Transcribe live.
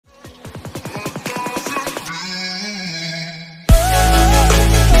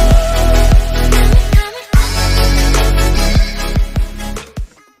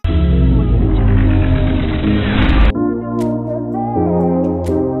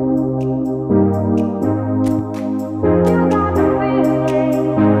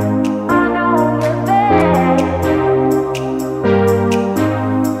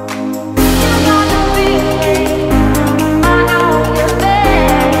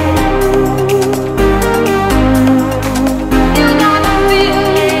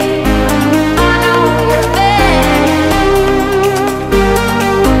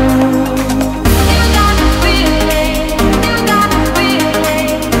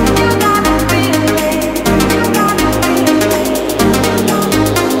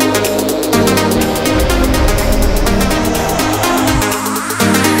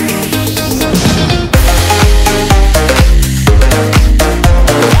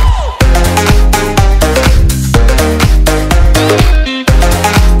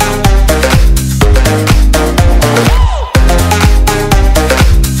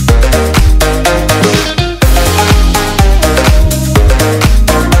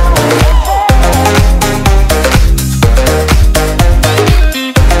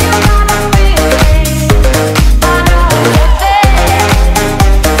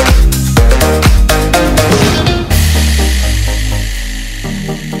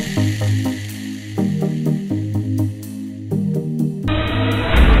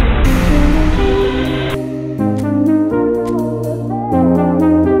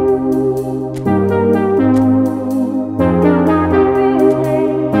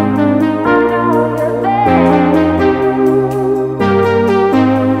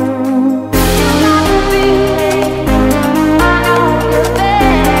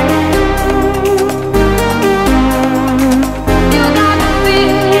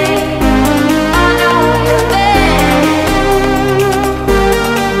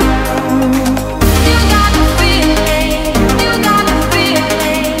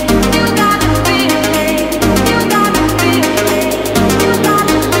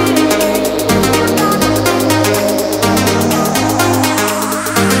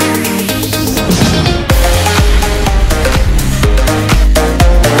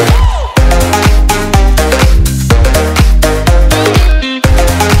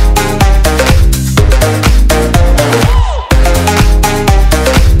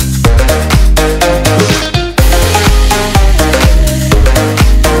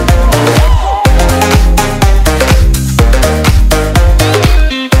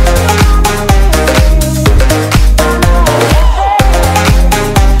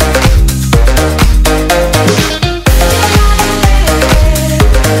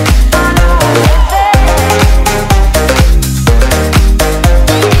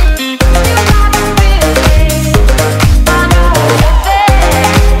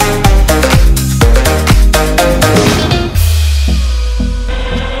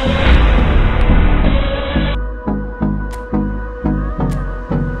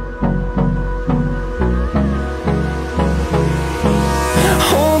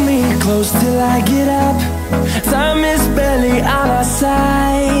close till I get up. Time is barely on our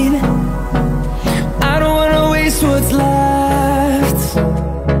side. I don't wanna waste what's left.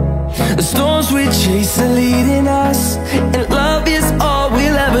 The storms we chase are leading us, and love is all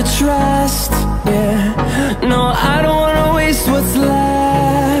we'll ever trust. Yeah, no, I don't wanna waste what's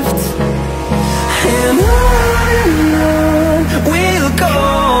left. And on we'll go,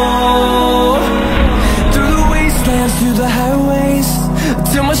 through the wastelands, through the highways,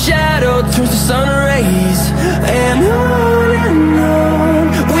 till my shadow turns to sun rays. And on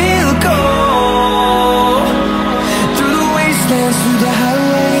we'll go, through the wastelands, through the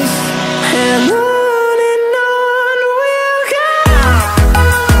highways, and on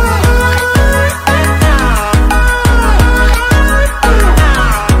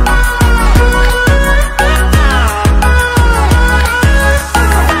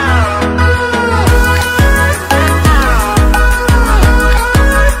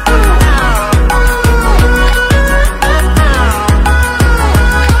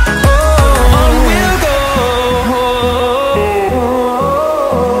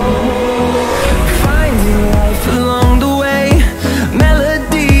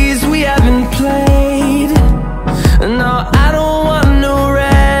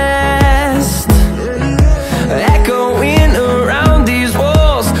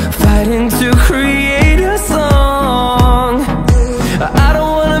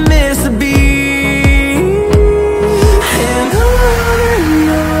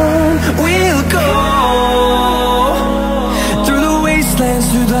we'll go.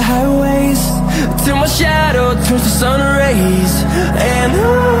 Through the highways, till my shadow turns to sun rays. And